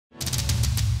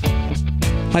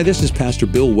Hi, this is Pastor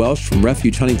Bill Welsh from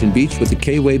Refuge Huntington Beach with the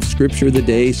K-Wave Scripture of the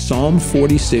Day, Psalm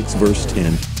 46, verse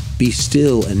 10. Be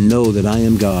still and know that I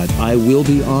am God. I will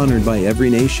be honored by every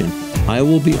nation. I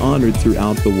will be honored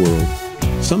throughout the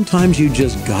world. Sometimes you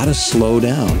just gotta slow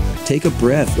down, take a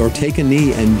breath, or take a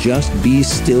knee and just be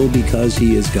still because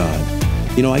He is God.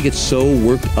 You know, I get so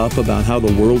worked up about how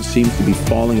the world seems to be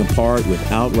falling apart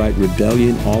with outright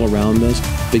rebellion all around us.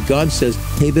 But God says,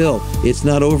 hey, Bill, it's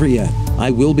not over yet. I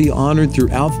will be honored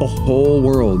throughout the whole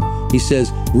world. He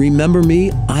says, remember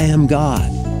me, I am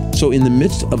God. So in the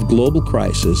midst of global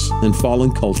crisis and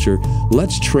fallen culture,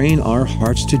 let's train our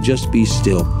hearts to just be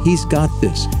still. He's got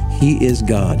this. He is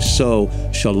God. So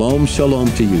shalom,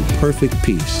 shalom to you. Perfect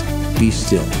peace. Be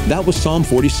still. That was Psalm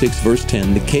 46, verse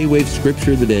 10, the K-Wave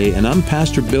Scripture of the Day, and I'm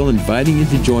Pastor Bill inviting you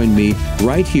to join me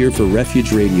right here for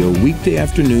Refuge Radio, weekday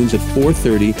afternoons at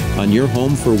 4:30 on your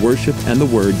home for worship and the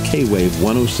Word, K-Wave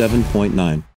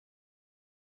 107.9.